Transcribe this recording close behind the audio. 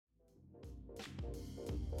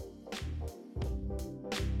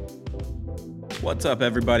What's up,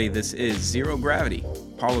 everybody? This is Zero Gravity,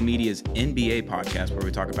 Apollo Media's NBA podcast, where we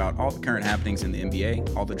talk about all the current happenings in the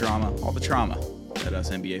NBA, all the drama, all the trauma that us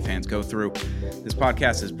NBA fans go through. This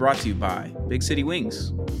podcast is brought to you by Big City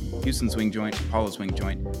Wings, Houston's Wing Joint, Apollo's Wing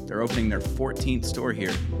Joint. They're opening their 14th store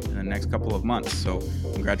here in the next couple of months, so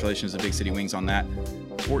congratulations to Big City Wings on that.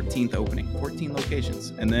 14th opening, 14 locations.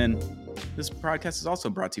 And then this podcast is also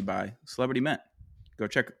brought to you by Celebrity Mint. Go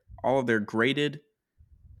check all of their graded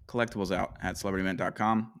collectibles out at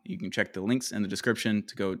celebritymint.com. You can check the links in the description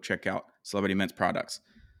to go check out Celebrity Mint's products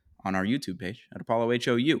on our YouTube page at Apollo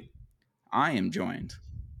HOU. I am joined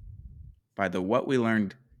by the What We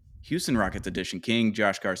Learned Houston Rockets edition king,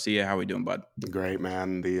 Josh Garcia. How are we doing, bud? Great,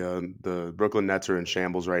 man. The Brooklyn Nets are in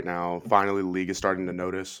shambles right now. Finally, the league is starting to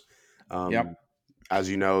notice. Yep. As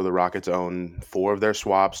you know, the Rockets own 4 of their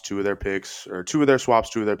swaps, 2 of their picks.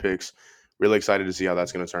 Really excited to see how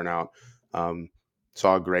that's going to turn out.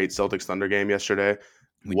 Saw a great Celtics Thunder game yesterday.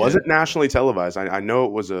 Wasn't nationally televised. I know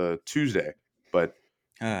it was a Tuesday, but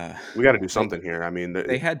we got to do something here. I mean,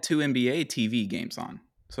 they had 2 NBA TV games on,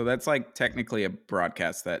 so that's like technically a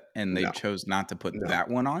broadcast and they chose not to put that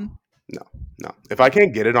one on. No. If I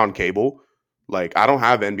can't get it on cable, like I don't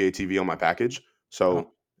have NBA TV on my package,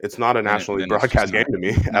 so it's not a nationally broadcast game to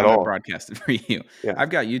me at all. Broadcasted for you. Yeah. I've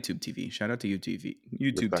got YouTube TV. Shout out to YouTube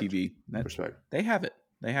TV. Respect. They have it.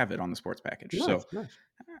 They have it on the sports package. Nice.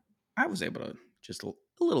 I was able to just a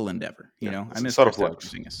little endeavor. You know, I miss Kristaps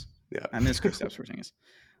Porzingis. Yeah, I miss Kristaps Porzingis.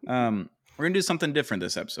 We're gonna do something different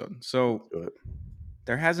this episode. So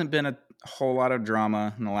there hasn't been a whole lot of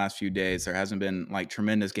drama in the last few days. There hasn't been like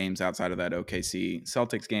tremendous games outside of that OKC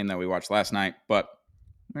Celtics game that we watched last night. But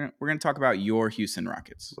we're gonna talk about your Houston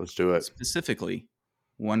Rockets. Let's do it. Specifically,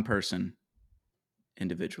 one person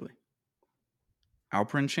individually.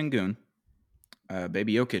 Alperen Sengun.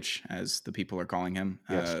 Baby Jokic, as the people are calling him.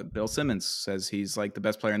 Yes. Bill Simmons says he's like the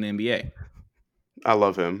best player in the NBA. I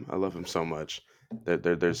love him. I love him so much.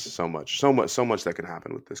 There's so much that can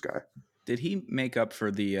happen with this guy. Did he make up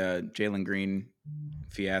for the Jalen Green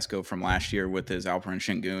fiasco from last year with his Alperen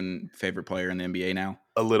Sengun favorite player in the NBA now?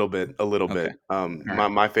 A little bit.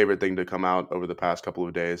 My favorite thing to come out over the past couple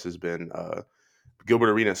of days has been Gilbert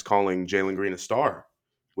Arenas calling Jalen Green a star,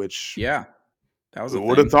 which that was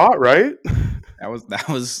would have thought, right?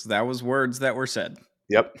 That was words that were said.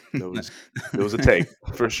 Yep, it was a take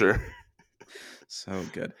for sure. So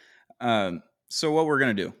good. So what we're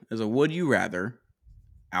gonna do is a would you rather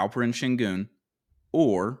Alperen Sengun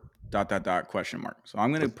or ... question mark. So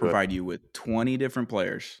I'm gonna provide you with 20 different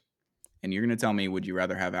players, and you're gonna tell me would you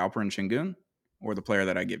rather have Alperen Sengun or the player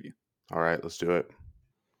that I give you. All right, let's do it.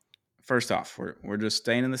 First off, we're just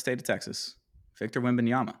staying in the state of Texas. Victor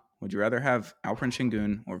Wembanyama. Would you rather have Alperen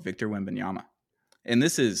Sengun or Victor Wembanyama? And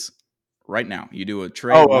this is right now. You do a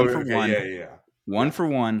trade one for one. Yeah. One for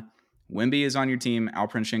one. Wemby is on your team.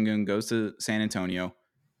 Alperen Sengun goes to San Antonio.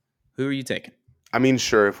 Who are you taking? I mean,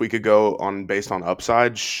 sure. If we could go based on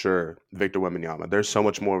upside, sure, Victor Wembanyama. There's so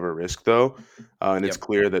much more of a risk though, and it's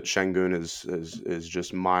clear that Sengun is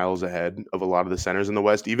just miles ahead of a lot of the centers in the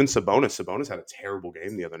West. Even Sabonis had a terrible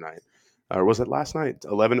game the other night. Or was it last night?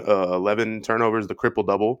 11 turnovers, the triple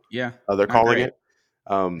double. Yeah, they're calling it.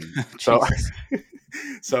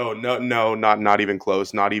 So no, not even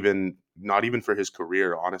close. Not even for his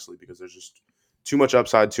career, honestly, because there's just too much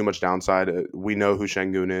upside, too much downside. We know who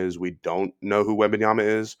Sengun is. We don't know who Wembanyama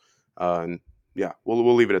is.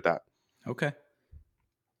 We'll leave it at that. Okay.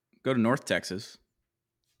 Go to North Texas.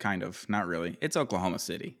 Kind of, not really. It's Oklahoma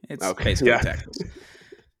City. It's basically Texas.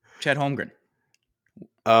 Chet Holmgren.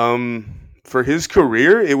 For his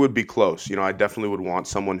career, it would be close. You know, I definitely would want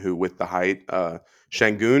someone who, with the height,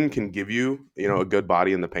 Sengun can give you, a good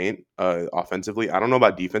body in the paint offensively. I don't know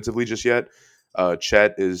about defensively just yet.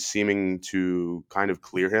 Chet is seeming to kind of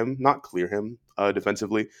not clear him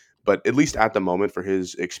defensively, but at least at the moment for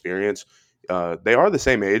his experience, they are the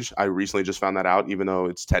same age. I recently just found that out, even though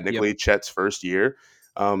it's technically Chet's first year.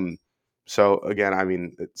 So again, I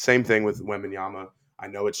mean, same thing with Wembanyama. I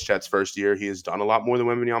know it's Chet's first year. He has done a lot more than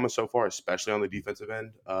Wembanyama so far, especially on the defensive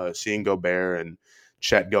end. Seeing Gobert and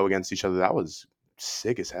Chet go against each other, that was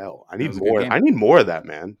sick as hell. I need more. I need more of that,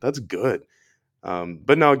 man. That's good.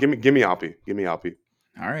 But no, give me Alpi. Give me Alpi.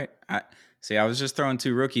 All right. I was just throwing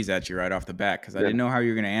 2 rookies at you right off the bat because I didn't know how you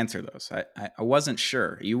were going to answer those. I wasn't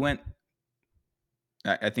sure.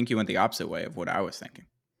 I think you went the opposite way of what I was thinking.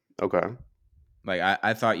 Okay. Like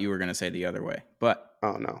I thought you were going to say the other way, but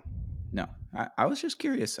no. I was just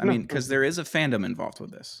curious. I mean, because there is a fandom involved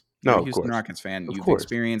with this. You're a Houston Rockets fan. You've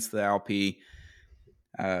experienced the LP.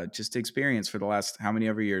 Just experience for the last how many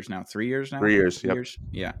ever years now? 3 years now? 3 years. Yep.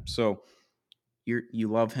 Yeah. So you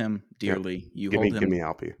love him Yeah. dearly. You Give me hold give him me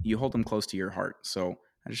Alpy. close to your heart. So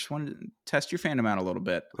I just wanted to test your fandom out a little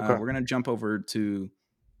bit. Okay. We're gonna jump over to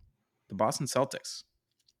the Boston Celtics.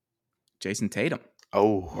 Jason Tatum or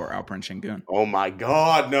Oh. Alperen Sengun. Oh my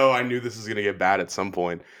God. No, I knew this was gonna get bad at some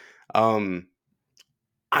point. Um,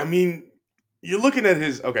 I mean, you're looking at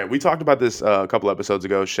his. Okay, we talked about this a couple episodes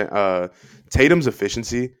ago. Tatum's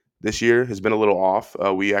efficiency this year has been a little off.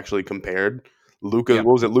 We actually compared Luca. Yep,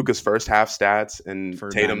 What was it? Luca's first half stats and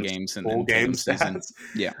for 9 Tatum's games and full then game Tatum's season. stats.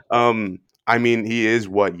 Yeah, I mean, he is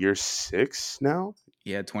what, year 6 now?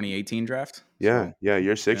 yeah, 2018 draft. Yeah, So yeah,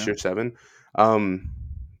 year 6, yeah, year 7. Um,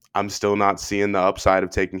 I'm still not seeing the upside of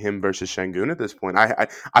taking him versus Shangun at this point. I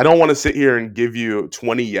don't want to sit here and give you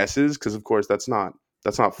 20 yeses because of course that's not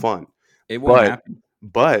fun. it won't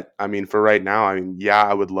But happen. I mean, for right now, I mean, yeah,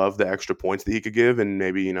 I would love the extra points that he could give and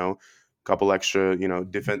maybe a couple extra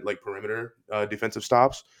defense like perimeter defensive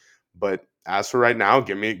stops. But as for right now,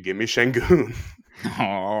 give me Shangun.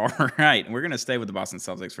 All right, we're gonna stay with the Boston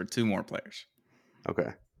Celtics for 2 more players.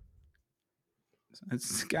 Okay.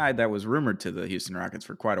 It's a guy that was rumored to the Houston Rockets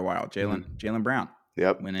for quite a while, Jaylen Brown,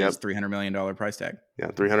 Yep. winning Yep. his $300 million price tag. Yeah.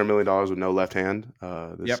 $300 million with no left hand.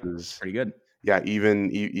 This Yep, is pretty good. yeah,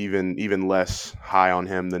 even less high on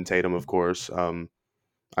him than Tatum, of course.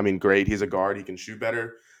 I mean, great. He's a guard. He can shoot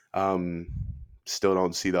better. Um, Still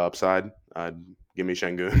don't see the upside. Give me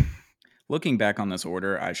Sengun. Looking back on this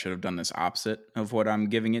order, I should have done this opposite of what I'm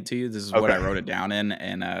giving it to you. This is what I Okay. wrote it down in,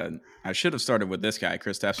 and I should have started with this guy,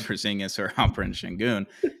 Kristaps Porzingis or Alperen Sengun,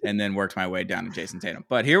 and then worked my way down to Jason Tatum.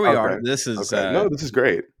 But here we are. Okay. This is Okay. No, this is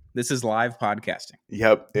great. live podcasting.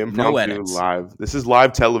 Yep. No Impromptu edits. live. This is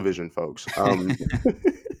live television, folks.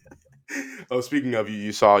 Oh, speaking of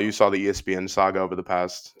you saw the ESPN saga over the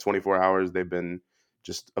past 24 hours. They've been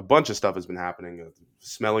just a bunch of stuff has been happening.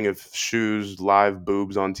 Smelling of shoes, live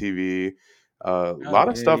boobs on TV. A Oh lot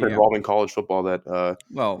of yeah, stuff yeah, yeah. involving college football that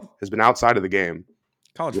Well, has been outside of the game.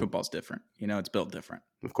 college Yeah, football's different. It's built different,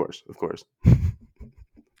 of course, of course. I love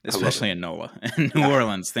it. especially in NOLA and New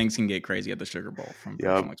Orleans. Things can get crazy at the Sugar Bowl from Yep,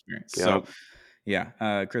 personal experience. So yep,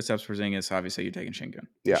 yeah, Kristaps Porzingis. Obviously, you're taking Sengun. I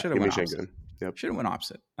yeah. should have Give me went opposite. Shangun. Yep. Should have went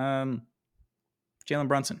opposite. Jalen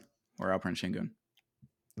Brunson or Alperen Sengun.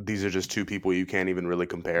 These are just two people you can't even really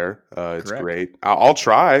compare. It's Correct. great. I'll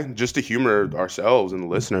try just to humor ourselves and the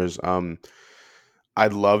listeners.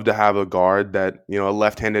 I'd love to have a guard that a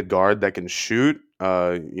left-handed guard that can shoot.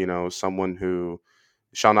 Someone who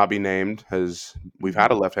shall not be named has we've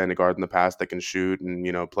had a left-handed guard in the past that can shoot and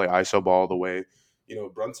play iso ball the way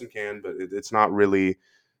Brunson can, but it's not really.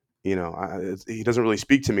 He doesn't really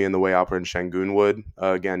speak to me in the way Alperen Sengun would.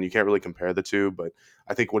 Again, you can't really compare the two, but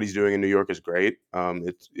I think what he's doing in New York is great.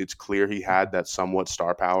 It's clear he had that somewhat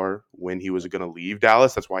star power when he was going to leave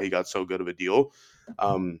Dallas. That's why he got so good of a deal.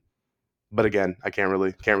 But again, I can't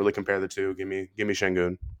really compare the two. Give me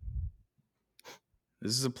Sengun.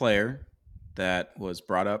 This is a player that was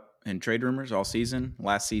brought up in trade rumors all season,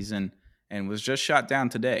 last season, and was just shot down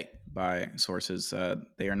today by sources.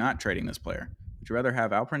 They are not trading this player. Would you rather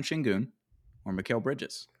have Alperen Sengun or Mikal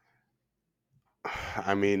Bridges?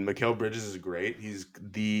 I mean, Mikal Bridges is great.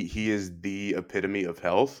 He is the epitome of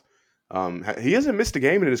health. He hasn't missed a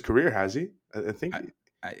game in his career, has he? I think.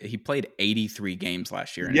 He played 83 games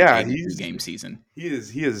last year in an Yeah, 82 game season. he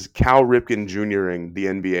is Cal Ripken Jr.ing the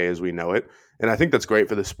NBA as we know it, and I think that's great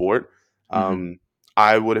for the sport. Mm-hmm.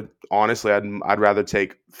 I would honestly, I'd rather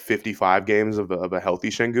take 55 games of a healthy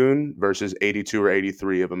Sengun versus 82 or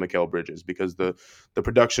 83 of a Mikal Bridges because the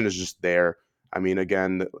production is just there. I mean,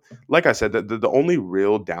 again, like I said, the only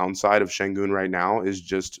real downside of Sengun right now is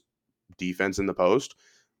just defense in the post,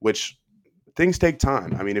 which things take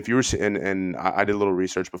time. I mean, if you were and I did a little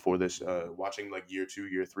research before this, watching like year 2,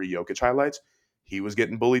 year 3 Jokic highlights, he was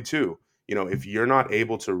getting bullied too. If you're not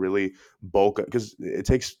able to really bulk up, because it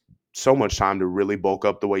takes so much time to really bulk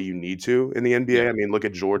up the way you need to in the NBA. Yeah. I mean, look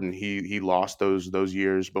at Jordan. He lost those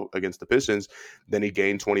years against the Pistons. Then he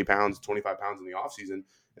gained 20 pounds, 25 pounds in the offseason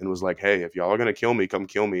and was like, hey, if y'all are going to kill me, come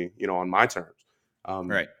kill me, on my terms.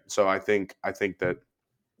 Right. So I think that,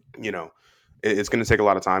 it's going to take a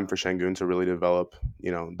lot of time for Sengun to really develop,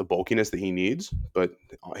 the bulkiness that he needs. But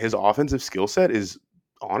his offensive skill set is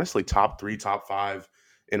honestly top 3, top 5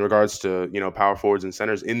 in regards to, power forwards and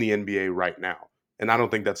centers in the NBA right now. And I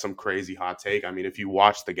don't think that's some crazy hot take. I mean, if you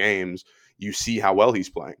watch the games, you see how well he's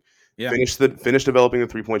playing. Yeah. Finish developing the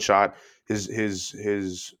 3-point shot.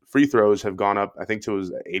 His free throws have gone up, I think, to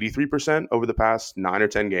his 83% over the past 9 or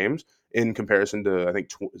 10 games in comparison to, I think,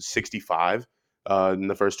 65 in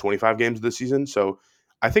the first 25 games of the season. So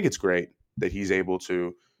I think it's great that he's able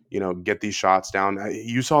to, get these shots down.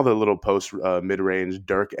 You saw the little post mid-range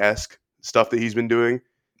Dirk-esque stuff that he's been doing.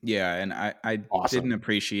 Yeah, and I didn't Awesome.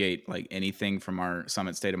 appreciate like anything from our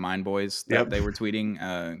Summit State of Mind boys that Yep. they were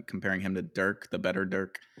tweeting, comparing him to Dirk, the better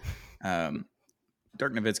Dirk. Um,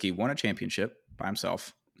 Dirk Nowitzki won a championship by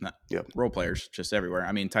himself. Not Yep. role players just everywhere.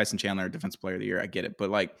 I mean, Tyson Chandler, defensive player of the year, I get it, but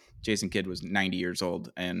like Jason Kidd was 90 years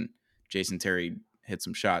old and Jason Terry hit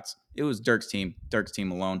some shots. It was Dirk's team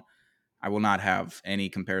alone. I will not have any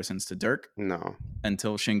comparisons to Dirk No.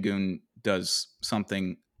 until Sengun does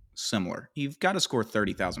something similar. You've got to score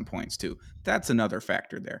 30,000 points too. That's another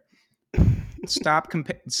factor there. Stop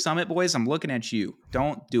Summit boys, I'm looking at you.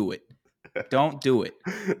 Don't do it. Don't do it.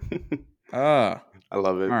 I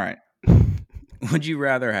love it. All right. Would you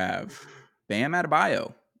rather have Bam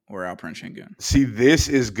Adebayo or Alperen Sengun? See, this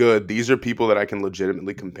is good. These are people that I can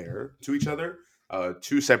legitimately compare to each other.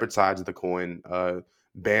 Two separate sides of the coin.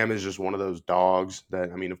 Bam is just one of those dogs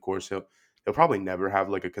that, I mean, of course he'll probably never have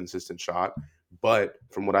like a consistent shot, but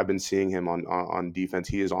from what I've been seeing him on defense,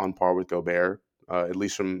 he is on par with Gobert. At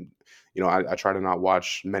least from, I try to not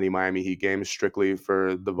watch many Miami Heat games strictly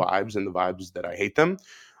for the vibes and the vibes that I hate them.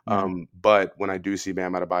 Mm-hmm. But when I do see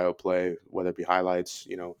Bam Adebayo play, whether it be highlights,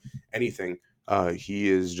 anything, he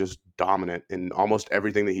is just dominant in almost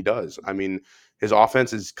everything that he does. I mean, his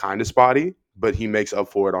offense is kind of spotty, but he makes up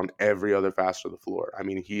for it on every other facet of the floor. I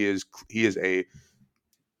mean, he is a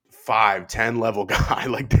 5-10 level guy.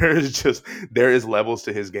 Like there is levels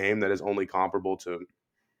to his game that is only comparable to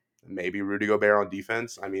maybe Rudy Gobert on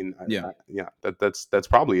defense. I mean, Yeah. yeah, that's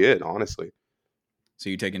probably it, honestly. So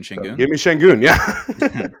you taking So Sengun? give me Sengun, yeah.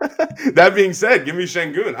 That being said, give me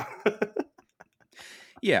Sengun.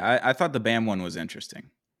 Yeah, I thought the Bam one was interesting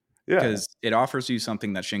Yeah, because it offers you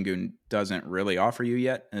something that Sengun doesn't really offer you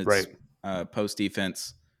yet. It's right. post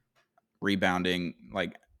defense, rebounding.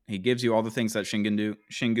 Like he gives you all the things that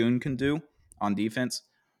Sengun can do on defense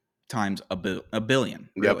times a billion.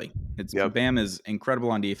 Yep. Really, it's Yep. Bam is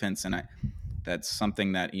incredible on defense, and that's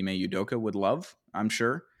something that Ime Udoka would love. I'm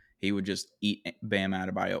sure he would just eat Bam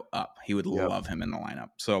Adebayo up. He would Yep. love him in the lineup.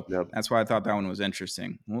 So Yep. that's why I thought that one was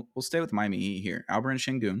interesting. We'll stay with Miami Heat here. Alperen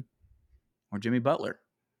Sengun or Jimmy Butler.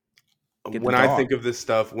 Get the When I dog. think of this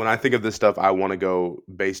stuff, I want to go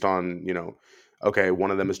based on, okay,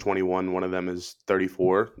 one of them is 21, one of them is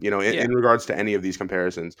 34, Yeah. in regards to any of these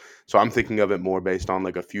comparisons. So I'm thinking of it more based on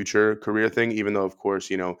like a future career thing, even though, of course,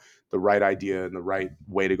 the right idea and the right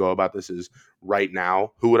way to go about this is right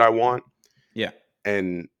now, who would I want? Yeah.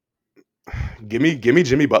 And give me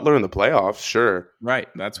Jimmy Butler in the playoffs, sure. Right.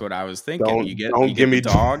 That's what I was thinking. Don't You give get the me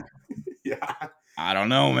dog. yeah. I don't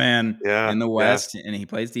know, man. Yeah. In the Yeah. West, and he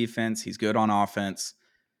plays defense. He's good on offense.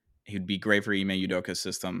 He'd be great for Ime Udoka's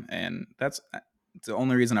system, and that's the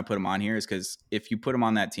only reason I put him on here is because if you put him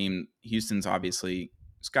on that team, Houston's obviously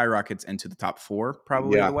skyrockets into the top 4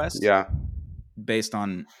 probably of Yeah. the West Yeah. based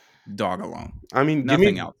on dog alone. I mean,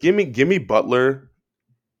 Nothing else. give me Butler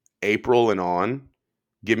April and on.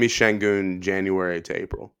 Give me Sengun January to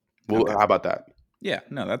April. Well, Okay. how about that? Yeah,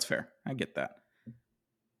 no, that's fair. I get that.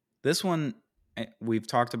 This one, we've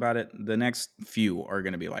talked about it. The next few are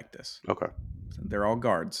going to be like this. Okay. They're all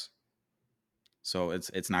guards. So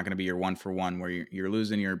it's not going to be your 1-for-1 where you're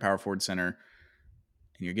losing your power forward center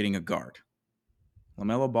and you're getting a guard.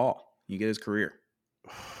 LaMelo Ball, you get his career.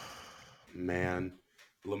 Man,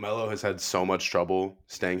 LaMelo has had so much trouble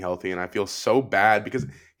staying healthy, and I feel so bad because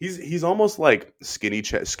he's almost like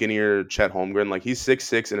skinnier Chet Holmgren. Like he's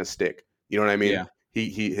 6'6" in a stick. You know what I mean? Yeah.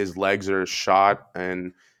 His legs are shot,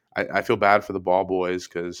 and I feel bad for the ball boys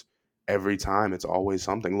because every time it's always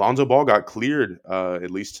something. Lonzo Ball got cleared,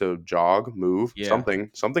 at least to jog, move, Yeah. something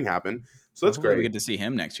happened. So Well, that's hopefully we great. get to see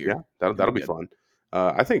him next Yeah, year. that'll be good. fun.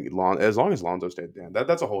 I think as long as Lonzo stays,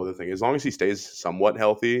 that's a whole other thing. As long as he stays somewhat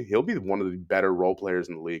healthy, he'll be one of the better role players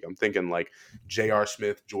in the league. I'm thinking like J.R.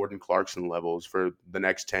 Smith, Jordan Clarkson levels for the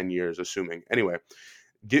next 10 years, assuming. Anyway,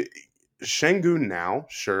 get Sengun now,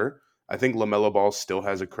 sure. I think LaMelo Ball still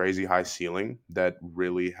has a crazy high ceiling that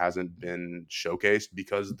really hasn't been showcased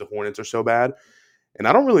because the Hornets are so bad. And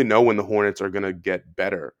I don't really know when the Hornets are going to get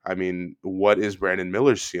better. I mean, what is Brandon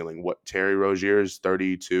Miller's ceiling? What Terry Rozier is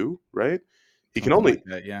 32, right? He can Something like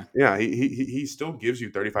only, that, yeah. yeah, he still gives you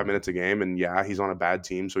 35 minutes a game, and yeah, he's on a bad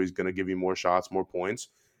team, so he's going to give you more shots, more points.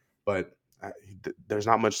 But there's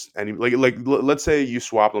not much any let's say you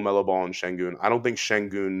swap LaMelo Ball and Sengun. I don't think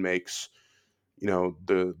Sengun makes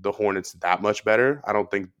the Hornets that much better. I don't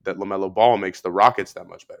think that LaMelo Ball makes the Rockets that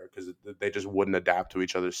much better because they just wouldn't adapt to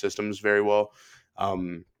each other's systems very well.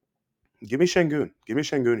 Give me Sengun. Give me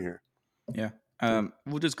Sengun here. Yeah.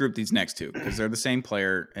 We'll just group these next two because they're the same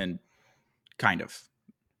player and kind of.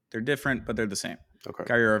 They're different, but they're the same. Okay.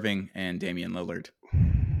 Kyrie Irving and Damian Lillard.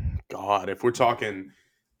 God, if we're talking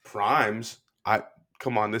primes, I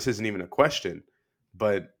come on, this isn't even a question.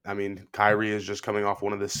 But I mean, Kyrie is just coming off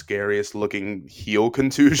one of the scariest looking heel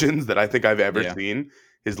contusions that I think I've ever Yeah. seen.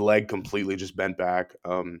 His leg completely just bent back.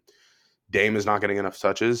 Dame is not getting enough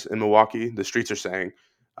touches in Milwaukee. The streets are saying.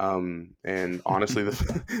 And honestly,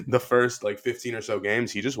 the the first like 15 or so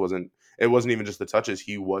games, he just wasn't. It wasn't even just the touches;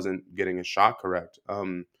 he wasn't getting his shot correct.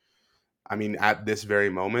 I mean, at this very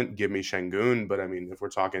moment, give me Sengun. But I mean, if we're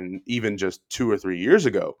talking even just 2 or 3 years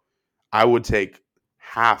ago, I would take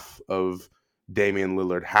half of Damian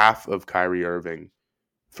Lillard, half of Kyrie Irving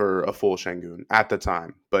for a full Sengun at the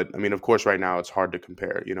time. But I mean, of course, right now it's hard to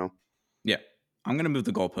compare. Yeah. I'm going to move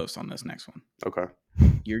the goalpost on this next one. Okay.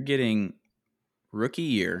 You're getting rookie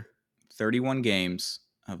year, 31 games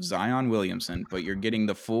of Zion Williamson, but you're getting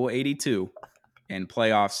the full 82 in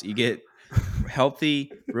playoffs. You get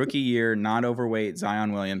healthy rookie year, not overweight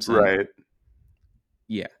Zion Williamson. Right.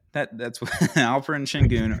 Yeah, that's what Alperen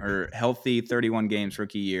Sengun are healthy 31 games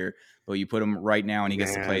rookie year, but you put him right now and he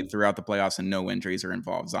gets to play Man. throughout the playoffs and no injuries are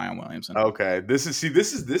involved. Zion Williamson. Okay. This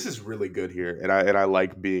is really good here, and I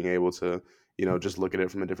like being able to just look at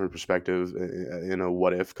it from a different perspective in a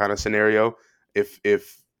what if kind of scenario. If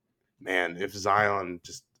man, if Zion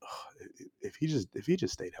just if he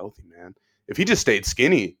just stayed healthy, man, if he just stayed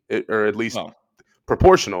skinny or at least Well,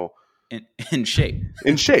 proportional in shape.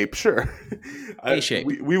 in shape, sure, Shape.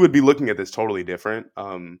 we would be looking at this totally different.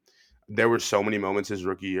 There were so many moments his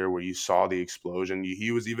rookie year where you saw the explosion.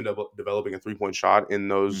 He was even developing a 3-point shot in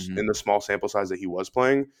those Mm-hmm. in the small sample size that he was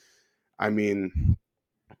playing. I mean,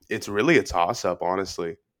 it's really a toss up,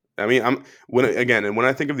 honestly. I mean, when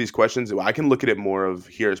I think of these questions, I can look at it more of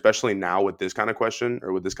here, especially now with this kind of question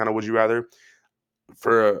or with this kind of would you rather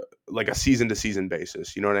for like a season to season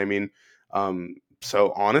basis. You know what I mean?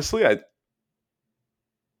 So honestly,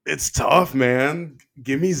 it's tough, man.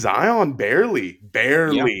 Give me Zion barely, Yeah.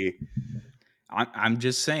 barely. I'm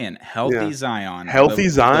just saying, Yeah, healthy Zion, healthy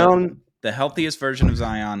Zion. the healthiest version of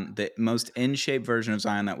Zion, the most in shape version of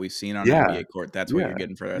Zion that we've seen on an Yeah, NBA court. That's what yeah, you're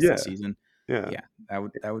getting for the rest of yeah, the season. yeah, Yeah, that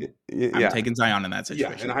would. I'm yeah, taking Zion in that yeah. In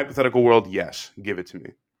a situation. hypothetical world, yes, give it to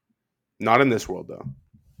me. Not in this world, though.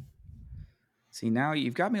 See, now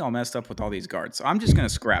you've got me all messed up with all these guards. So I'm just going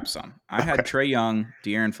to scrap some. I had Okay. Trae Young,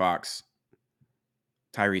 De'Aaron Fox,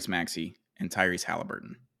 Tyrese Maxey, and Tyrese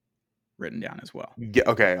Halliburton written down as well. Yeah,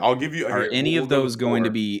 okay, I'll give you. Are Here, any we'll of go those with going to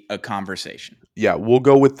four. be a conversation? Yeah, we'll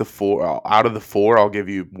go with the four. Out of the four, I'll give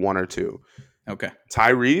you one or two. Okay.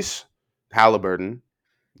 Tyrese Halliburton.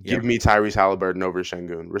 Give Yep. me Tyrese Halliburton over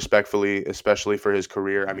Sengun, respectfully, especially for his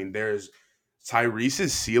career. I mean, there's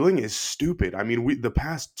Tyrese's ceiling is stupid. I mean, the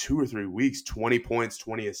past 2 or 3 weeks, 20 points,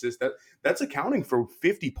 20 assists. That's accounting for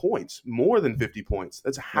 50 points, more than 50 points.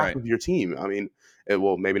 That's half Right. of your team. I mean,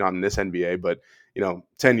 well, maybe not in this NBA, but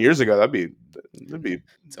 10 years ago, that'd be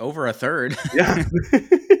It's over a third. yeah.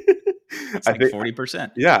 It's I like think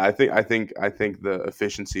 40%. yeah, I think the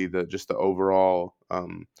efficiency, the overall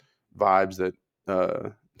vibes that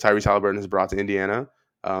Tyrese Halliburton has brought to Indiana,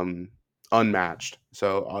 um, unmatched.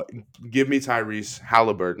 So give me Tyrese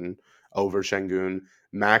Halliburton over Sengun.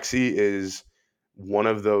 Maxi is one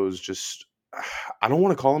of those just. I don't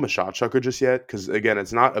want to call him a shot chucker just yet because again,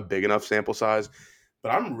 it's not a big enough sample size.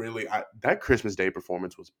 But that Christmas Day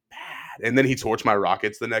performance was bad, and then he torched my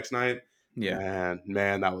Rockets the next night. Yeah.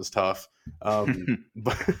 Man, that was tough.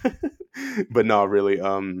 But but no, really,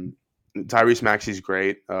 Tyrese Maxey's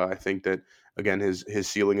great. I think that again, his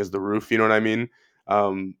ceiling is the roof. You know what I mean?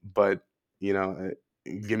 But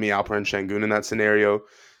give me Alperen Sengun in that scenario.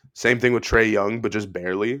 Same thing with Trae Young, but just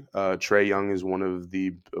barely. Trae Young is one of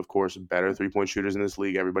the, of course, better 3-point shooters in this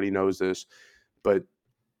league. Everybody knows this, but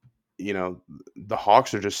the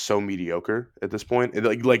Hawks are just so mediocre at this point.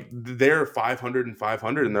 Like they're 500 and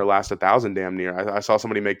 500 in their last 1,000 damn near. I saw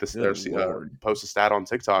somebody make this or Good Lord. post a stat on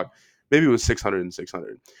TikTok. Maybe it was 600 and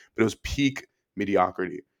 600, but it was peak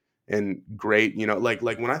mediocrity and great. Like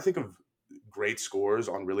when I think of great scores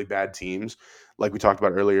on really bad teams, like we talked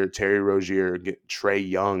about earlier, Terry Rozier, Trae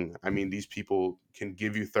Young. I mean, these people can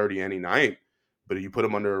give you 30 any night, but if you put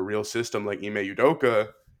them under a real system like Ime Udoka,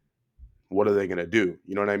 what are they going to do?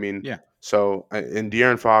 You know what I mean? Yeah. So, in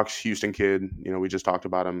De'Aaron Fox, Houston kid, we just talked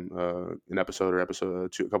about him an episode a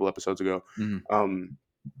couple episodes ago. Mm-hmm.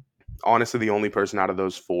 Honestly, the only person out of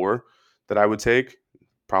those four that I would take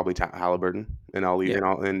probably Halliburton, and I'll leave,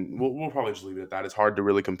 Yeah. and we'll probably just leave it at that. It's hard to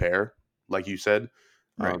really compare, like you said,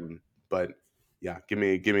 Right. but yeah, give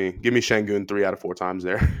me Sengun 3 out of 4 times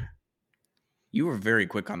there. You were very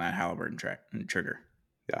quick on that Halliburton trigger.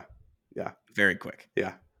 Yeah, Very quick.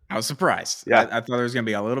 yeah. I was surprised. Yeah. I thought there was going to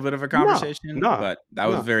be a little bit of a No, conversation, no, but that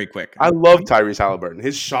was no. very quick. I love Tyrese Halliburton.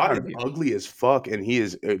 His shot Proud is of you. ugly as fuck, and he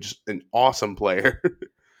is just an awesome player.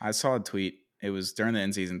 I saw a tweet. It was during the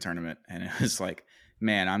in-season tournament, and it was like,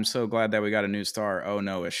 man, I'm so glad that we got a new star. Oh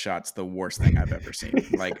no, his shot's the worst thing I've ever seen.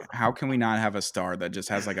 Like, how can we not have a star that just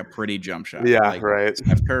has like a pretty jump shot? Yeah, Like right.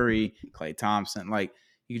 Steph Curry, Klay Thompson. Like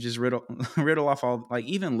you could just riddle off all, like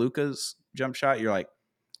even Luka's jump shot. You're like,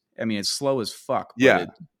 I mean, it's slow as fuck, but Yeah,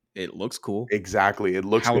 it looks cool. exactly. It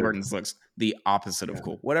looks good. Halliburton's looks the opposite of Yeah,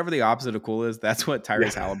 cool. Whatever the opposite of cool is, that's what yeah,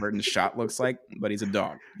 Tyrese Halliburton's shot looks like. But he's a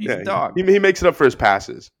dog. He's a yeah. dog. He makes it up for his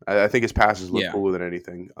passes. I think his passes look Yeah, cooler than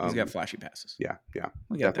anything. he's got flashy passes. Yeah,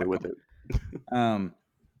 We got definitely that with going. it.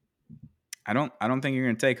 I don't think you're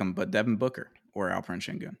going to take him, but Devin Booker or Alperen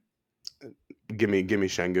Sengun. Give me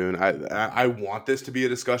Sengun. I want this to be a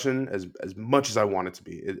discussion as much as I want it to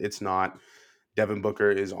be. It's not. Devin Booker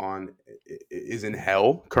is in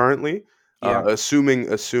hell currently. Yeah. Assuming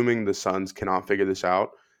the Suns cannot figure this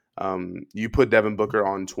out, you put Devin Booker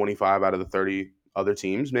on 25 out of the 30 other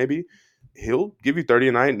teams, maybe he'll give you 30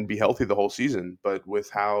 a night and be healthy the whole season. But with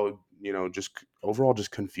how just overall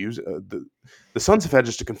just confused, the Suns have had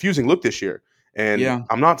just a confusing look this year. And Yeah.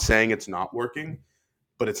 I'm not saying it's not working,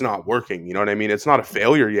 but it's not working. You know what I mean? It's not a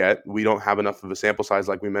failure yet. We don't have enough of a sample size,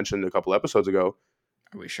 like we mentioned a couple episodes ago.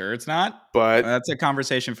 Are we sure it's not? But That's a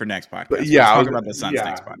conversation for next podcast. But We'll yeah, talk about the Suns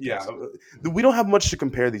next podcast. yeah. We don't have much to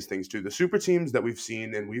compare these things to. The super teams that we've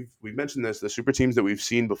seen, and we've mentioned this, the super teams that we've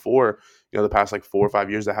seen before, the past like 4 or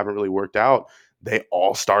 5 years that haven't really worked out, they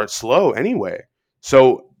all start slow anyway.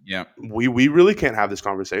 So Yeah. we really can't have this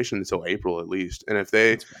conversation until April at least. And if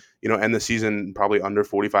they, end the season probably under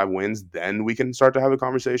 45 wins, then we can start to have a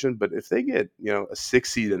conversation. But if they get, a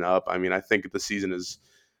 6 seed and up, I mean, I think the season is,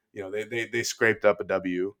 they scraped up a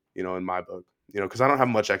W, in my book. Because I don't have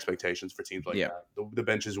much expectations for teams like that. The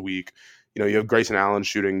bench is weak. You have Grayson Allen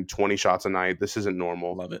shooting 20 shots a night. This isn't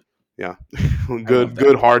normal. Love it. Yeah.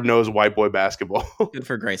 good hard-nosed white boy basketball. Good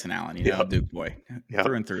for Grayson Allen, Duke boy.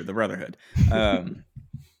 Through and through, the brotherhood.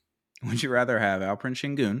 Would you rather have Alperen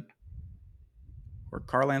Sengun or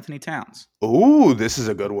Karl Anthony Towns? Ooh, this is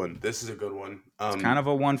a good one. It's kind of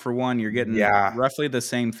a 1-for-1. You're getting roughly the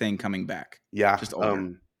same thing coming back. Yeah. Just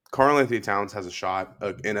older. Karl Anthony Towns has a shot,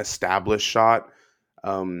 an established shot.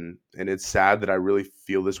 And it's sad that I really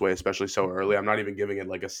feel this way, especially so early. I'm not even giving it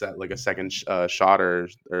like a second shot or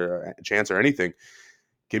a chance or anything.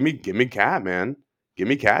 Give me Cat, man. Give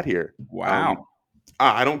me Cat here. Wow.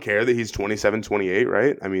 I don't care that he's 27, 28,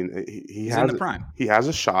 right? I mean, he's in the prime. He has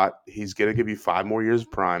a shot. He's going to give you 5 more years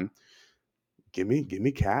of prime. Give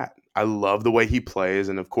me Cat. I love the way he plays.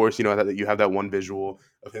 And of course, that you have that one visual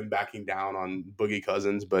of him backing down on Boogie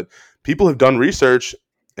Cousins, but people have done research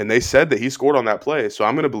and they said that he scored on that play. So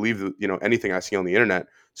I'm going to believe that, anything I see on the internet.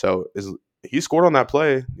 So he scored on that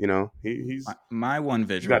play, he's my one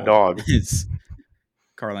visual that dog is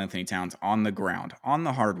Karl Anthony Towns on the ground, on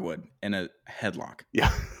the hardwood in a headlock.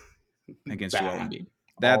 Yeah. Against Joel Embiid.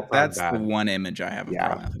 That's the one image I have of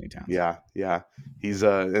Karl Anthony Towns. Yeah. He's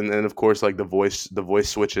and of course like the voice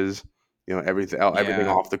switches, everything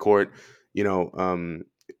off the court.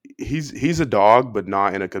 He's a dog, but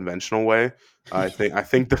not in a conventional way. I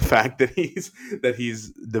think the fact that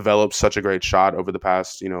he's developed such a great shot over the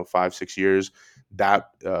past 5-6 years,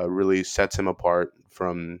 that really sets him apart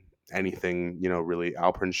from anything really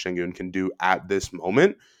Alperen Sengun can do at this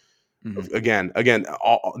moment. Mm-hmm. Again,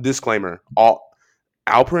 disclaimer: Alperen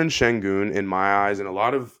Sengun, in my eyes, and a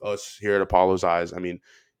lot of us here at Apollo's eyes, I mean,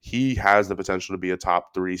 he has the potential to be a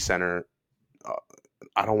top 3 center.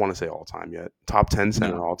 I don't want to say all time yet. Top 10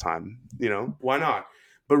 center all time. Why not?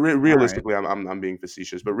 But realistically, right. I'm being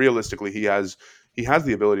facetious. But realistically, he has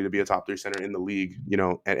the ability to be a top 3 center in the league.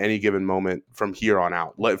 At any given moment from here on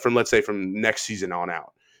out. Let's say from next season on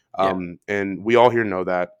out. And we all here know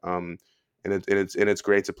that. And it's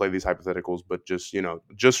great to play these hypotheticals. But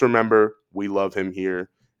just remember, we love him here.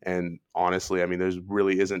 And honestly, I mean, there's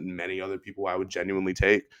really isn't many other people I would genuinely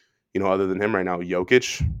take. Other than him right now.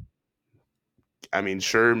 Jokic. I mean,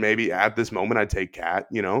 sure, maybe at this moment I'd take Cat,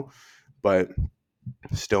 but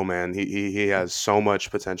still, man, he has so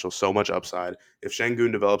much potential, so much upside. If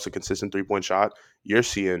Sengun develops a consistent 3-point shot, you're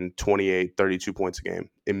seeing 28, 32 points a game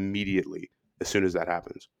immediately as soon as that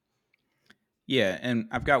happens. Yeah, and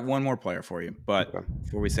I've got one more player for you, but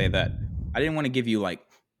before we say that, I didn't want to give you like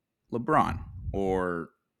LeBron or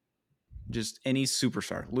just any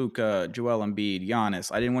superstar, Luka, Joel Embiid,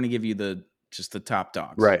 Giannis. I didn't want to give you the top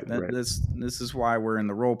dogs. Right. This is why we're in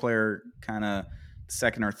the role player kind of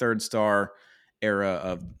second or third star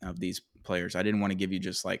era of these players. I didn't want to give you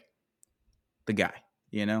just like the guy,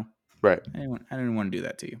 Right. I didn't want to do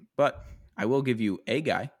that to you. But I will give you a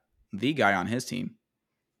guy, the guy on his team,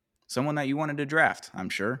 someone that you wanted to draft, I'm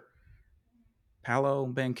sure. Paolo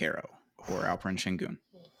Banchero or Alperen Sengun.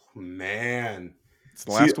 Man. It's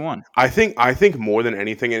the See, last one. I think more than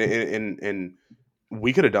anything, and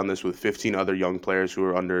we could have done this with 15 other young players who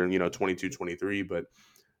are under 22, 23, but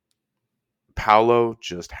Paolo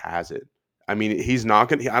just has it. I mean, he's not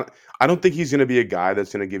going to I don't think he's going to be a guy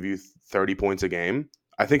that's going to give you 30 points a game.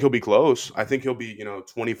 I think he'll be close. I think he'll be,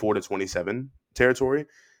 24 to 27 territory.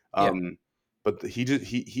 Yeah. But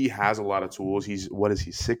he has a lot of tools. He's what is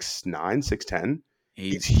he? 6'9", 6'10"?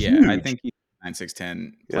 He's I huge. think he's 9'6",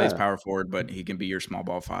 10", plays Yeah. power forward, but he can be your small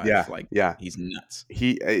ball five. Yeah. Like, Yeah. he's nuts.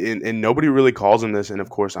 And nobody really calls him this. And of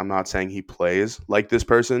course, I'm not saying he plays like this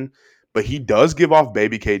person, but he does give off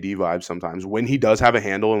baby KD vibes sometimes. When he does have a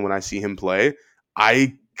handle, and when I see him play,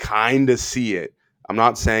 I kind of see it. I'm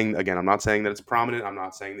not saying that it's prominent. I'm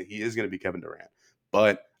not saying that he is going to be Kevin Durant,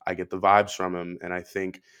 but I get the vibes from him, and I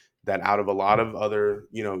think that out of a lot of other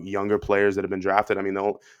younger players that have been drafted, I mean,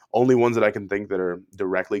 the only ones that I can think that are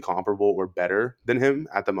directly comparable or better than him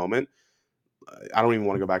at the moment. I don't even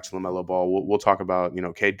want to go back to LaMelo Ball. We'll talk about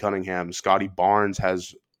Cade Cunningham. Scotty Barnes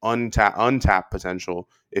has untapped potential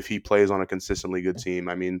if he plays on a consistently good team.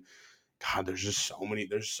 I mean, God, there's so many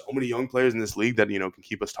young players in this league that can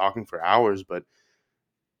keep us talking for hours, but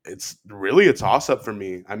it's really a toss up for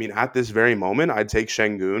me. I mean, at this very moment, I'd take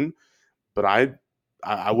Sengun, but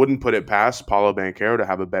I wouldn't put it past Paulo Banchero to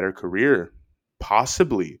have a better career,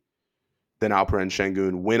 possibly, than Alperen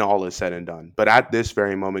Sengun when all is said and done. But at this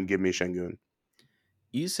very moment, give me Sengun.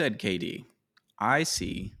 You said KD. I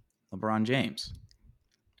see LeBron James.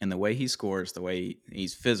 And the way he scores, the way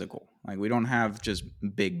he's physical. Like, we don't have just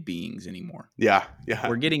big beings anymore. Yeah, yeah.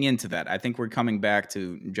 We're getting into that. I think we're coming back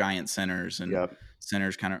to giant centers and Yep.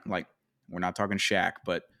 centers kind of like, we're not talking Shaq,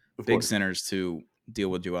 but Of big course. centers to deal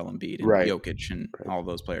with Joel Embiid and Right. Jokic and Right. all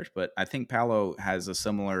those players. But I think Paolo has a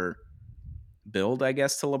similar build, I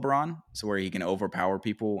guess, to LeBron. So where he can overpower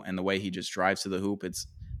people, and the way he just drives to the hoop, it's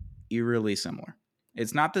eerily similar.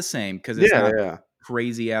 It's not the same because it's Yeah, not yeah.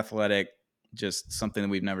 crazy athletic, just something that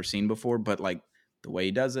we've never seen before. But like the way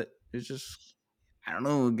he does it, it's just, I don't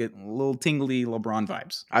know, get a little tingly LeBron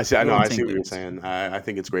vibes. I see. I know. Little I see what tingly you're ones. saying. I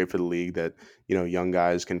think it's great for the league that young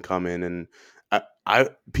guys can come in and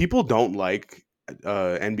people don't like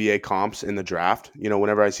NBA comps in the draft.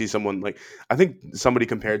 Whenever I see someone like I think somebody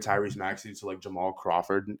compared Tyrese Maxey to like Jamal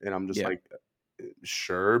Crawford, and I'm just Yeah. like,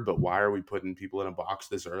 sure, but why are we putting people in a box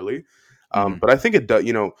this early? Mhm. But I think it does.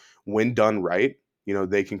 When done right,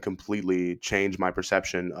 they can completely change my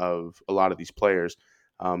perception of a lot of these players.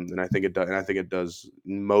 And I think it does. And I think it does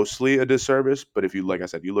mostly a disservice. But if you, like I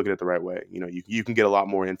said, you look at it the right way, you can get a lot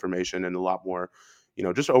more information and a lot more,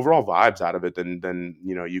 just overall vibes out of it than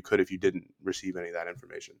you could if you didn't receive any of that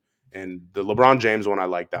information. And the LeBron James one, I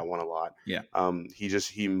like that one a lot. Yeah.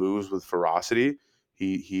 He moves with ferocity.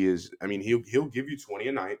 He is. I mean, he'll give you 20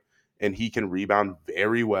 a night, and he can rebound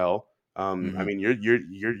very well. I Mhm. mean,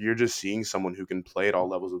 you're just seeing someone who can play at all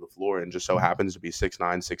levels of the floor, and just so happens to be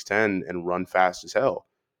 6'9", 6'10", and run fast as hell.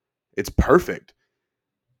 It's perfect.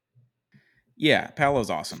 Yeah, Paolo's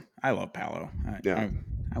awesome. I love Paolo. Yeah.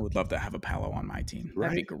 I would love to have a Paolo on my team.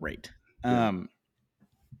 That'd be Right. great. Yeah.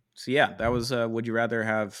 So yeah, that was would you rather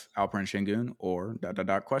have Alperen Sengun or ...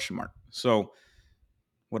 question mark. So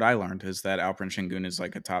what I learned is that Alperen Sengun is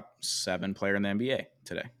like a top 7 player in the NBA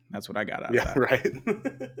today. That's what I got out of Yeah. that. Right.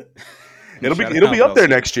 And shout it'll out be up there LC.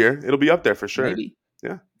 next year. It'll be up there for sure. Maybe.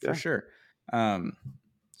 Yeah. For Yeah. sure.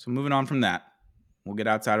 So moving on from that, we'll get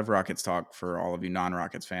outside of Rockets talk for all of you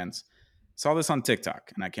non-Rockets fans. Saw this on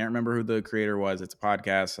TikTok, and I can't remember who the creator was. It's a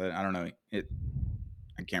podcast. I don't know.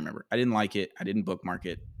 I can't remember. I didn't like it. I didn't bookmark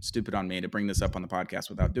it. Stupid on me to bring this up on the podcast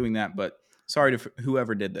without doing that. But sorry to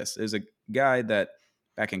whoever did this. There's a guy that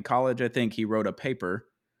back in college, I think he wrote a paper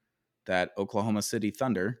that Oklahoma City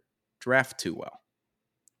Thunder draft too well.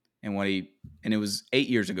 And it was 8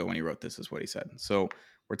 years ago when he wrote this, is what he said. So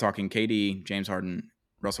we're talking KD, James Harden,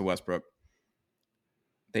 Russell Westbrook.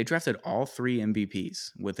 They drafted all 3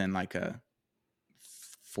 MVPs within like a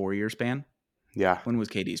 4-year span. Yeah. When was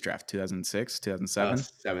KD's draft? 2006, 2007?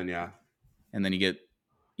 7. Yeah. And then you get,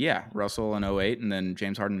 Russell in 08 and then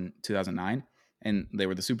James Harden 2009. And they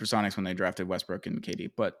were the Supersonics when they drafted Westbrook and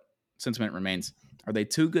KD. But sentiment remains, are they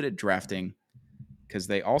too good at drafting? Because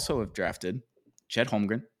they also have drafted Chet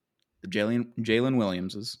Holmgren, the Jalen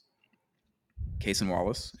Williamses, Cason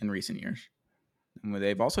Wallace in recent years. And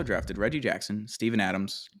they've also drafted Reggie Jackson, Steven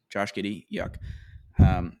Adams, Josh Giddey,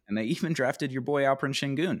 and they even drafted your boy Alperen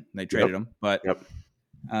Sengun. They traded him, but Yep.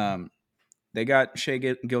 They got Shea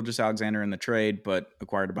Gilgeous-Alexander in the trade, but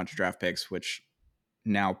acquired a bunch of draft picks, which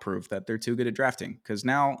now prove that they're too good at drafting, because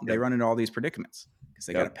now they Yep. run into all these predicaments because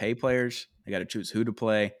they got to Yep. pay players. They got to choose who to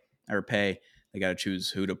play or pay. They got to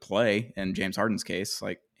choose who to play. In James Harden's case,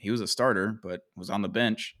 like, he was a starter, but was on the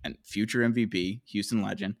bench and future MVP, Houston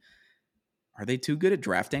legend. Are they too good at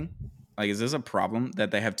drafting? Like, is this a problem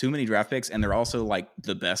that they have too many draft picks and they're also like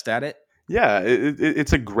the best at it? Yeah,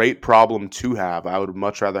 it's a great problem to have. I would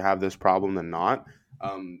much rather have this problem than not.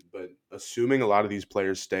 But assuming a lot of these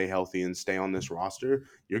players stay healthy and stay on this roster,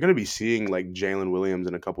 you're going to be seeing like Jalen Williams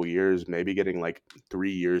in a couple years, maybe getting like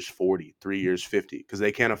 3 years 40, 3 years 50, because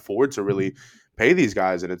they can't afford to really pay these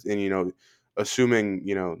guys. And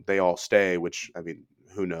assuming they all stay, which I mean,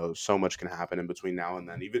 who knows? So much can happen in between now and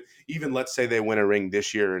then. Even let's say they win a ring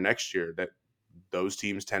this year or next year, that those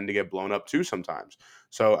teams tend to get blown up too sometimes.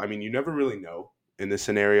 So, I mean, you never really know in this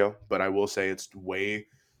scenario, but I will say it's way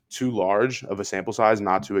too large of a sample size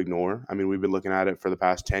not to ignore. I mean, we've been looking at it for the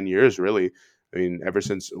past 10 years, really. I mean, ever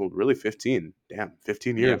since, well, really 15. Damn,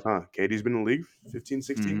 15 Yeah. years, huh? Katie's been in the league 15,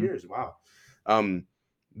 16 Mm-hmm. years. Wow. Um,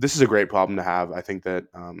 this is a great problem to have. I think that,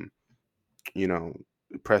 you know,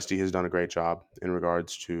 Presti has done a great job in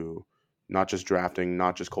regards to not just drafting,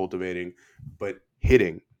 not just cultivating, but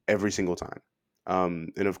hitting every single time.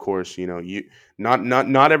 And of course, you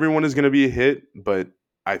not everyone is going to be a hit, but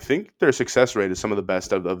I think their success rate is some of the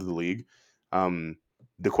best of the league. Um,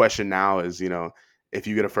 the question now is, if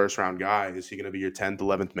you get a first round guy, is he going to be your 10th,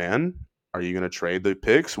 11th man? Are you going to trade the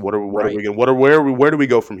picks? What are Right. we going? Where do we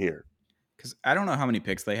go from here? Because I don't know how many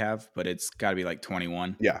picks they have, but it's got to be like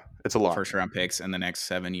 21 Yeah, it's a lot. first round picks in the next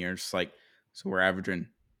 7 years. Like, so we're averaging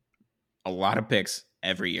a lot of picks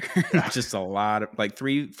every year. Yeah. Just a lot of, like,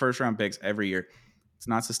 3 first round picks every year. It's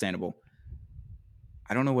not sustainable.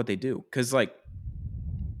 I don't know what they do. Because, like,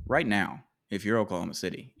 right now, if you're Oklahoma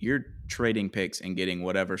City, you're trading picks and getting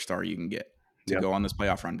whatever star you can get to Yep. go on this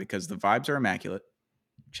playoff run, because the vibes are immaculate.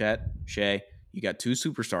 Chet, Shea, you got 2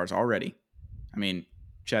 superstars already. I mean,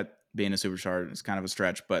 Chet being a superstar is kind of a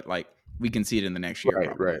stretch, but like, we can see it in the next year, Right.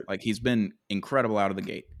 probably. Right. Like, he's been incredible out of the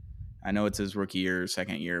gate. I know it's his rookie year,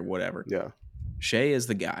 second year, whatever. Yeah. Shea is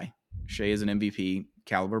the guy. Shea is an MVP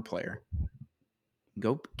caliber player.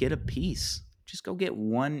 Go get a piece. Just go get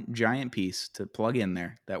one giant piece to plug in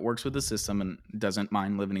there that works with the system and doesn't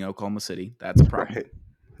mind living in Oklahoma City. That's a problem. Right.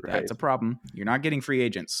 Right. That's a problem. You're not getting free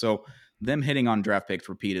agents. So them hitting on draft picks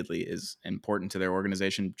repeatedly is important to their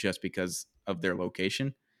organization just because of their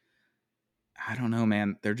location. I don't know,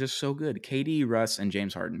 man. They're just so good. KD, Russ, and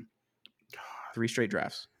James Harden. 3 straight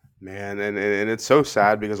drafts. Man, and it's so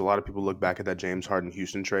sad because a lot of people look back at that James Harden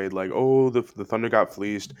Houston trade like, oh, the Thunder got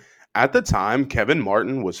fleeced. At the time, Kevin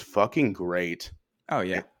Martin was fucking great. Oh,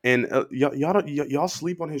 yeah. And y'all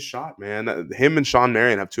sleep on his shot, man. Him and Sean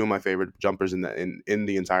Marion have 2 of my favorite jumpers in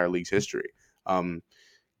the entire league's history.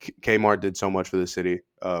 Kmart did so much for the city,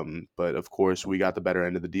 but of course we got the better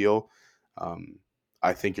end of the deal.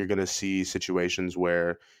 I think you're going to see situations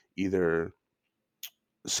where either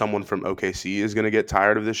someone from OKC is going to get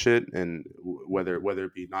tired of this shit, and whether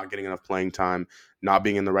it be not getting enough playing time, not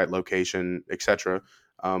being in the right location, etc.,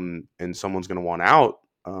 and someone's going to want out,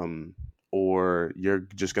 or you're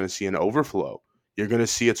just going to see an overflow. You're going to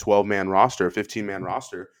see a 12-man roster, a 15-man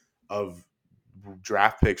roster of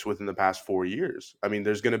draft picks within the past 4 years. I mean,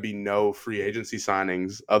 there's going to be no free agency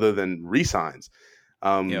signings other than re-signs.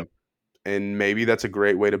 Yep. And maybe that's a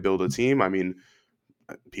great way to build a team. I mean,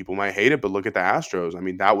 people might hate it, but look at the Astros. I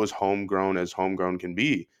mean, that was homegrown as homegrown can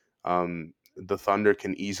be. The Thunder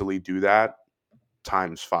can easily do that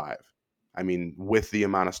times 5. I mean, with the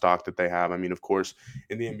amount of stock that they have. I mean, of course,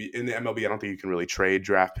 in the MLB, I don't think you can really trade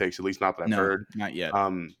draft picks. At least not that I've heard. Not yet.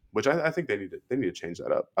 Which I think they need to change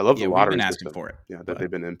that up. I love the we've lottery been asking system. for it. Yeah, that they've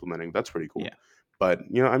been implementing. That's pretty cool. Yeah. But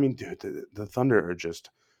I mean, dude, the Thunder are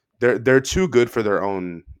just they're too good for their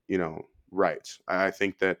own rights. I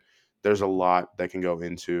think that there's a lot that can go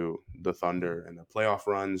into the Thunder and their playoff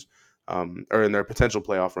runs, or in their potential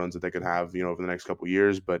playoff runs that they could have over the next couple of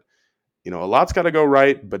years. But a lot's got to go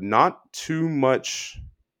right, but not too much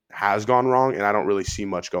has gone wrong, and I don't really see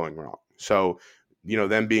much going wrong. So,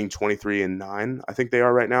 them being 23-9, I think they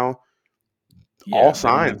are right now. Yeah, All they don't have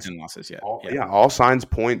signs, 10 losses yet. all signs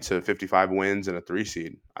point to 55 wins and a 3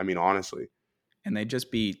 seed. I mean, honestly. And they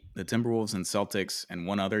just beat the Timberwolves and Celtics and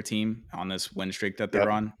one other team on this win streak that they're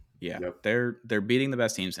on. Yeah, they're beating the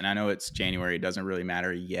best teams. And I know it's January; it doesn't really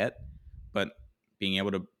matter yet. But being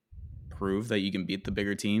able to prove that you can beat the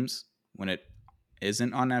bigger teams when it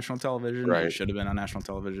isn't on national television, Right. It should have been on national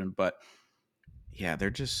television. But yeah, they're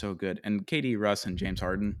just so good. And KD, Russ, and James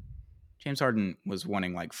Harden. James Harden was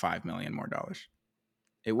wanting like $5 million more.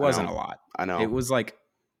 It wasn't a lot. I know. It was like,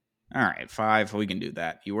 all right, 5, we can do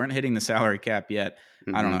that. You weren't hitting the salary cap yet.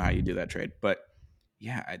 I don't know how you do that trade. But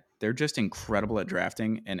yeah, they're just incredible at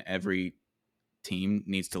drafting, and every team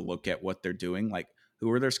needs to look at what they're doing. Like, who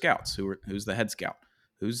are their scouts? Who's the head scout?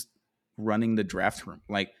 Who's running the draft room?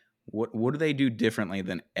 Like, what do they do differently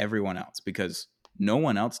than everyone else? Because no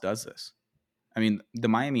one else does this. I mean, the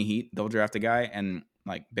Miami Heat, they'll draft a guy, and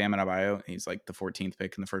like Bam Adebayo, he's like the 14th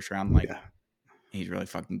pick in the first round. Like, he's really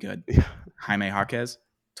fucking good. Yeah. Jaime Jaquez,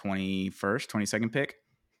 22nd pick,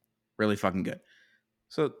 really fucking good.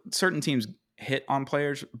 So certain teams hit on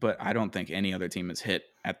players, but I don't think any other team has hit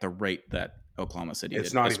at the rate that Oklahoma City did,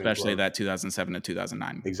 especially that 2007 to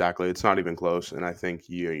 2009. Exactly. It's not even close. And I think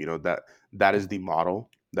that is the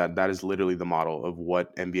model. That is literally the model of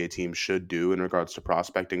what NBA teams should do in regards to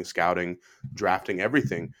prospecting, scouting, drafting,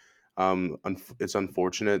 everything. It's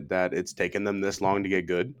unfortunate that it's taken them this long to get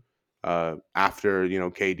good. After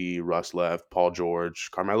KD, Russ left, Paul George,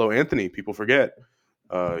 Carmelo Anthony, people forget.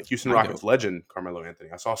 Houston Rockets legend Carmelo Anthony.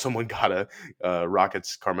 I saw someone got a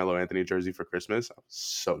Rockets Carmelo Anthony jersey for Christmas. I was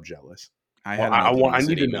so jealous. I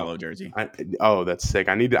need a Melo jersey. That's sick.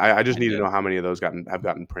 I just need to know how many of those have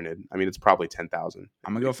gotten printed. I mean, it's probably 10,000.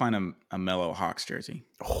 I'm gonna go find a Melo Hawks jersey.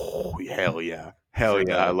 Oh, hell yeah.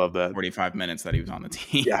 I love that. 45 minutes that he was on the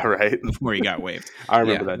team. Yeah, right. Before he got waived. I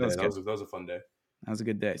remember that day. That was a fun day. That was a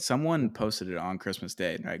good day. Someone posted it on Christmas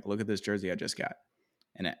Day. Like, look at this jersey I just got.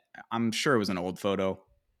 And I'm sure it was an old photo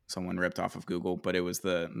someone ripped off of Google, but it was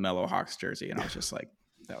the Melo Hawks jersey. And I was just like,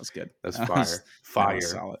 that was good. That's fire. That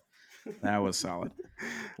was solid. That was solid.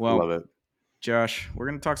 Well, love it. Josh, we're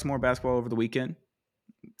going to talk some more basketball over the weekend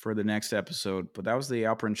for the next episode. But that was the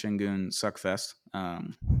Alperen Sengun Suckfest.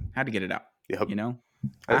 Had to get it out. Yep.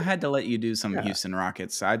 I had to let you do some Houston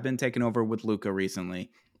Rockets. I've been taking over with Luka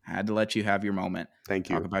recently. I had to let you have your moment. Thank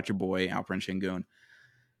you. Talk about your boy, Alperen Sengun.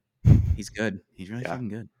 He's good. He's really fucking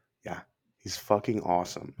good. Yeah. He's fucking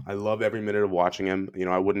awesome. I love every minute of watching him.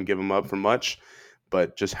 I wouldn't give him up for much,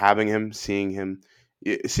 but just having him, seeing him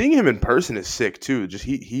in person is sick too. Just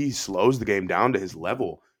he slows the game down to his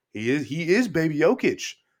level. He is baby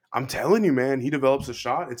Jokic. I'm telling you, man, he develops a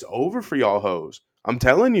shot. It's over for y'all hoes. I'm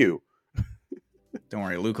telling you. Don't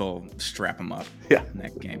worry, Luka will strap him up. Yeah. In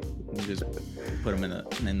that game, we'll just put him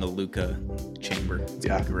in the Luka chamber. It's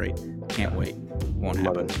gonna be great. Can't wait. Won't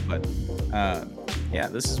happen. But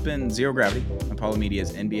this has been Zero Gravity, Apollo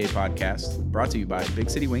Media's NBA podcast, brought to you by Big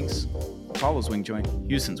City Wings, Apollo's Wing Joint,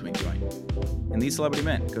 Houston's Wing Joint, and these Celebrity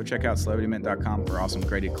Men. Go check out celebritymint.com for awesome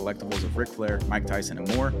graded collectibles of Ric Flair, Mike Tyson,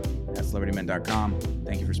 and more at celebritymint.com.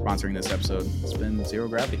 Thank you for sponsoring this episode. It's been Zero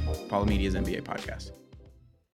Gravity, Apollo Media's NBA podcast.